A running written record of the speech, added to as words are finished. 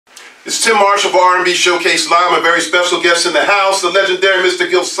It's Tim Marsh of R&B Showcase Live. A very special guest in the house, the legendary Mr.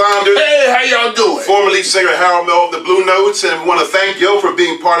 Gil Saunders. Hey, how y'all doing? Former lead singer Harold Melvin, the Blue Notes, and we want to thank Gil for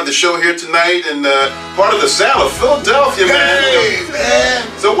being part of the show here tonight and part of the sound of Philadelphia, man. Hey, man.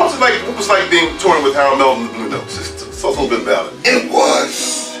 So what was like being touring with Harold Melvin, the Blue Notes? Just tell us a little bit about it. It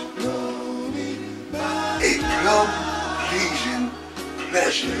was a plum-pleasing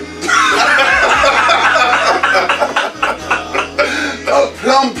pleasure. A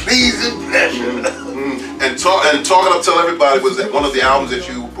plum-pleasing pleasure. And tell everybody, was that one of the albums that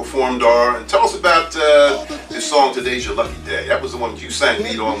you performed on? And tell us about this song, Today's Your Lucky Day. That was the one that you sang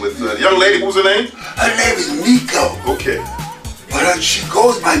lead on with the young lady. What was her name? Her name is Nico. Okay. But she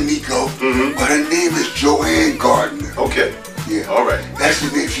goes by Nico, but her name is Joanne Gardner. Okay. Yeah. All right. That's the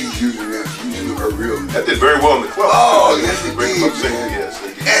name she's using now. She's using her real name. That did very well in the club. Oh, yes it Great did, club singer, man. yes.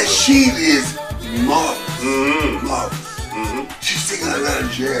 And she is marvelous. Marvelous. She's singing a lot of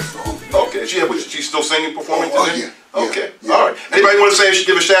jazz songs. Okay. She's still singing, performing today? Yeah. Okay. Yeah. All right. Anybody want to say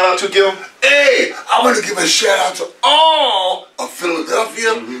give a shout out to, Gil? Hey, I want to give a shout out to all of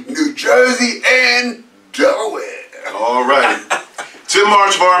Philadelphia, New Jersey, and Delaware. All right. Tim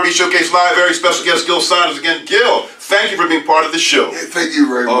Marsh of R&B Showcase Live, very special guest Gil Saunders again. Gil, thank you for being part of the show. Yeah, thank you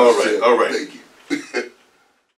very much. All right. All right. Thank you.